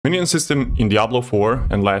Minion system in Diablo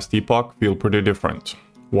IV and Last Epoch feel pretty different.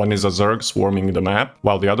 One is a Zerg swarming the map,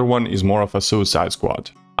 while the other one is more of a suicide squad.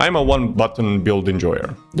 I'm a one-button build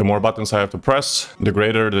enjoyer. The more buttons I have to press, the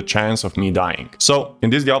greater the chance of me dying. So, in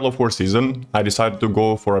this Diablo IV season, I decided to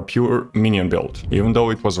go for a pure Minion build, even though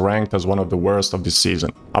it was ranked as one of the worst of this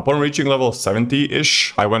season. Upon reaching level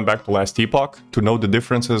 70-ish, I went back to Last Epoch to know the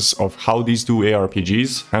differences of how these two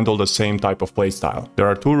ARPGs handle the same type of playstyle. There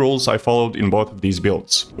are two rules I followed in both of these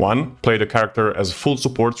builds. One, play the character as a full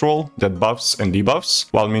support role that buffs and debuffs,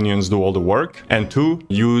 while minions do all the work. And two,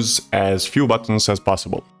 use as few buttons as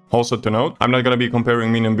possible. Also to note, I'm not going to be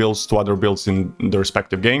comparing Minion builds to other builds in the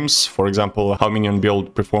respective games, for example, how Minion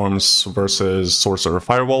build performs versus Sorcerer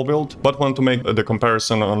Firewall build, but want to make the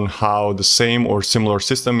comparison on how the same or similar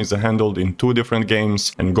system is handled in two different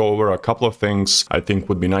games and go over a couple of things I think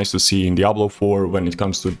would be nice to see in Diablo 4 when it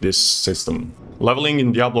comes to this system. Leveling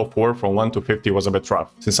in Diablo 4 from 1 to 50 was a bit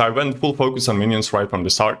rough. Since I went full focus on minions right from the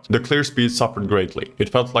start, the clear speed suffered greatly. It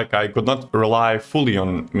felt like I could not rely fully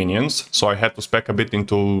on minions, so I had to spec a bit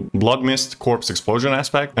into Blood Mist, Corpse Explosion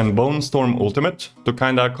aspect, and Bone Storm Ultimate to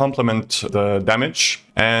kinda complement the damage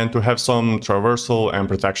and to have some traversal and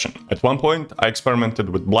protection. At one point, I experimented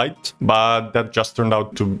with Blight, but that just turned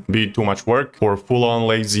out to be too much work for full-on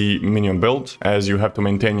lazy minion build, as you have to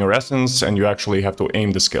maintain your essence and you actually have to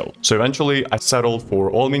aim the skill. So eventually, I settled for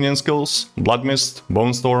all minion skills, Blood Mist,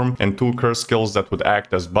 Bone Storm, and two curse skills that would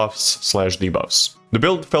act as buffs/debuffs. The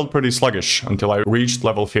build felt pretty sluggish until I reached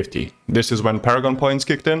level 50. This is when Paragon points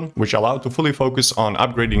kicked in, which allowed to fully focus on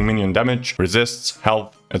upgrading minion damage, resists,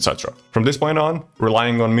 health, etc. From this point on,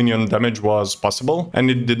 relying on minion damage was possible, and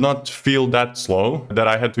it did not feel that slow that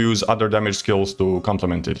I had to use other damage skills to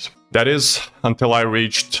complement it. That is, until I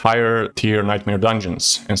reached higher tier Nightmare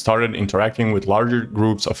dungeons and started interacting with larger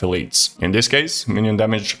groups of elites. In this case, minion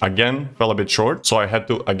damage again fell a bit short, so I had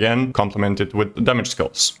to again complement it with damage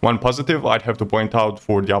skills. One positive I'd have to point out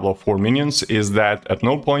for Diablo 4 minions is that at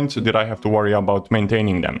no point did I have to worry about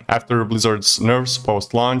maintaining them. After Blizzard's nerfs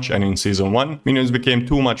post-launch and in Season 1, minions became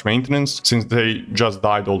too much maintenance since they just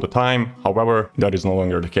died all the time. However, that is no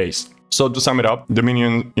longer the case. So to sum it up, the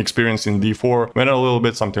minion experience in D4 went a little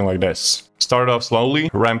bit something like this. Started off slowly,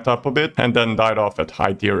 ramped up a bit, and then died off at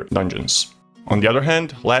high tier dungeons. On the other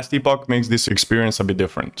hand, Last Epoch makes this experience a bit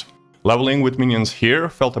different. Leveling with minions here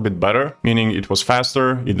felt a bit better, meaning it was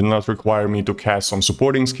faster, it did not require me to cast some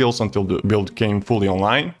supporting skills until the build came fully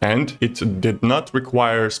online, and it did not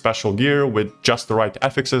require special gear with just the right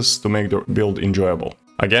affixes to make the build enjoyable.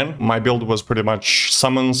 Again, my build was pretty much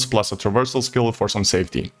summons plus a traversal skill for some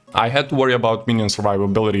safety. I had to worry about minion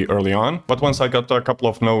survivability early on, but once I got a couple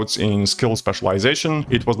of nodes in skill specialization,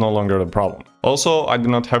 it was no longer a problem. Also, I did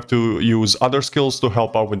not have to use other skills to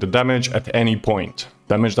help out with the damage at any point.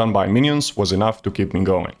 Damage done by minions was enough to keep me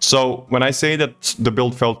going. So, when I say that the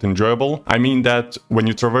build felt enjoyable, I mean that when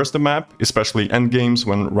you traverse the map, especially endgames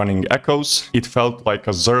when running echoes, it felt like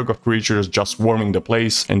a zerg of creatures just swarming the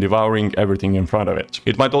place and devouring everything in front of it.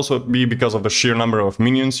 It might also be because of the sheer number of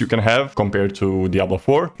minions you can have compared to Diablo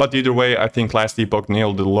 4, but either way, I think Last Epoch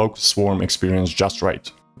nailed the locust swarm experience just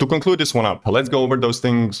right. To conclude this one up, let's go over those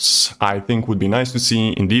things I think would be nice to see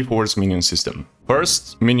in D4's minion system.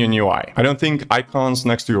 First, Minion UI. I don't think icons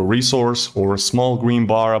next to your resource or a small green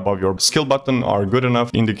bar above your skill button are a good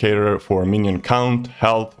enough indicator for minion count,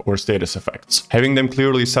 health, or status effects. Having them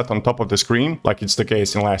clearly set on top of the screen, like it's the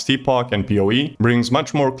case in Last Epoch and PoE, brings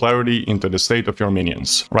much more clarity into the state of your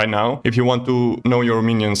minions. Right now, if you want to know your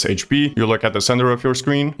minion's HP, you look at the center of your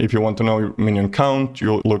screen. If you want to know your minion count,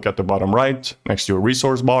 you look at the bottom right, next to your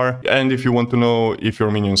resource bar. And if you want to know if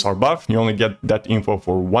your minions are buffed, you only get that info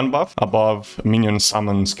for one buff above minion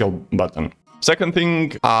summon skill button. Second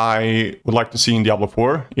thing I would like to see in Diablo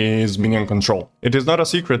 4 is minion control. It is not a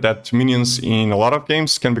secret that minions in a lot of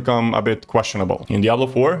games can become a bit questionable. In Diablo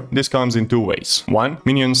 4, this comes in two ways. One,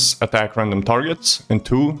 minions attack random targets, and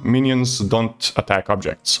two, minions don't attack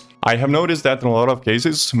objects. I have noticed that in a lot of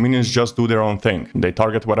cases, minions just do their own thing. They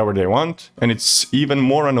target whatever they want, and it's even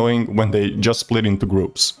more annoying when they just split into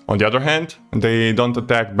groups. On the other hand, they don't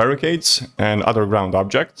attack barricades and other ground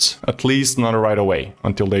objects, at least not right away,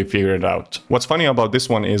 until they figure it out. What's funny about this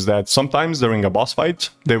one is that sometimes during a boss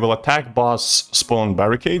fight, they will attack boss spawn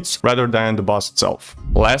barricades rather than the boss itself.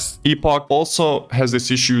 Last Epoch also has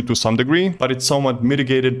this issue to some degree, but it's somewhat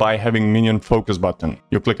mitigated by having minion focus button.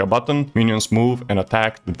 You click a button, minions move and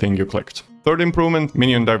attack the thing you clicked. Third improvement,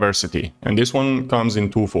 minion diversity, and this one comes in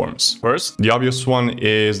two forms. First, the obvious one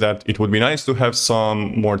is that it would be nice to have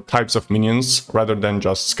some more types of minions rather than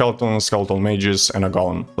just skeletons, skeletal mages, and a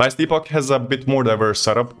golem. Last Epoch has a bit more diverse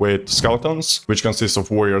setup with skeletons, which consists of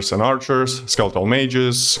warriors and archers, skeletal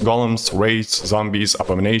mages, golems, wraiths, zombies,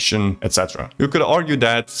 abomination, etc. You could argue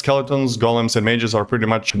that skeletons, golems, and mages are pretty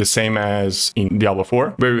much the same as in Diablo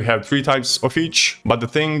 4, where you have 3 types of each, but the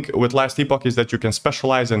thing with Last Epoch is that you can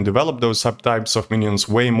specialize and develop those subtypes of minions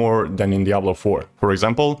way more than in Diablo 4. For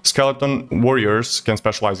example, skeleton warriors can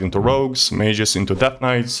specialize into rogues, mages into death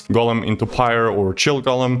knights, golem into pyre or chill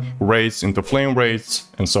golem, wraiths into flame wraiths,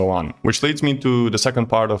 and so on. Which leads me to the second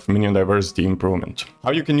part of minion diversity improvement.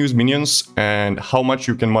 How you can use minions and how much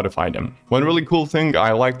you can modify them. One really cool thing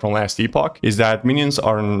I like from Last Epoch is that minions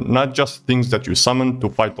are not just things that you summon to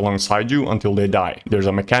fight alongside you until they die. There's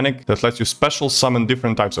a mechanic that lets you special summon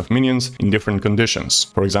different types of minions in different conditions.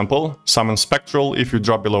 For example, summon Spectral if you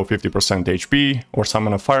drop below 50% HP, or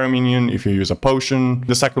summon a Fire minion if you use a potion.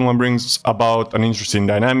 The second one brings about an interesting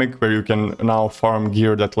dynamic where you can now farm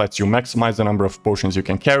gear that lets you maximize the number of potions you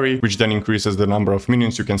can carry, which then increases the number of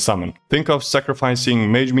minions you can summon. Think of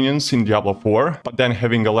sacrificing mage minions in Diablo 4, but then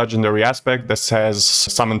having a legendary aspect that says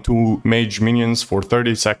summon 2 mage minions for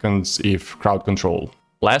 30 seconds if crowd control.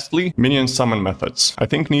 Lastly, minion summon methods. I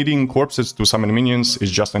think needing corpses to summon minions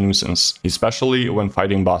is just a nuisance, especially when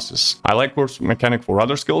fighting bosses. I like corpse mechanic for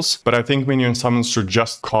other skills, but I think minion summons should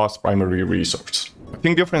just cost primary resource. I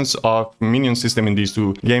think difference of minion system in these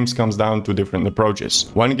two games comes down to different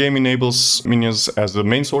approaches. One game enables minions as the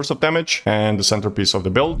main source of damage and the centerpiece of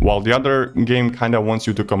the build, while the other game kinda wants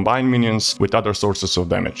you to combine minions with other sources of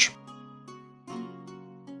damage.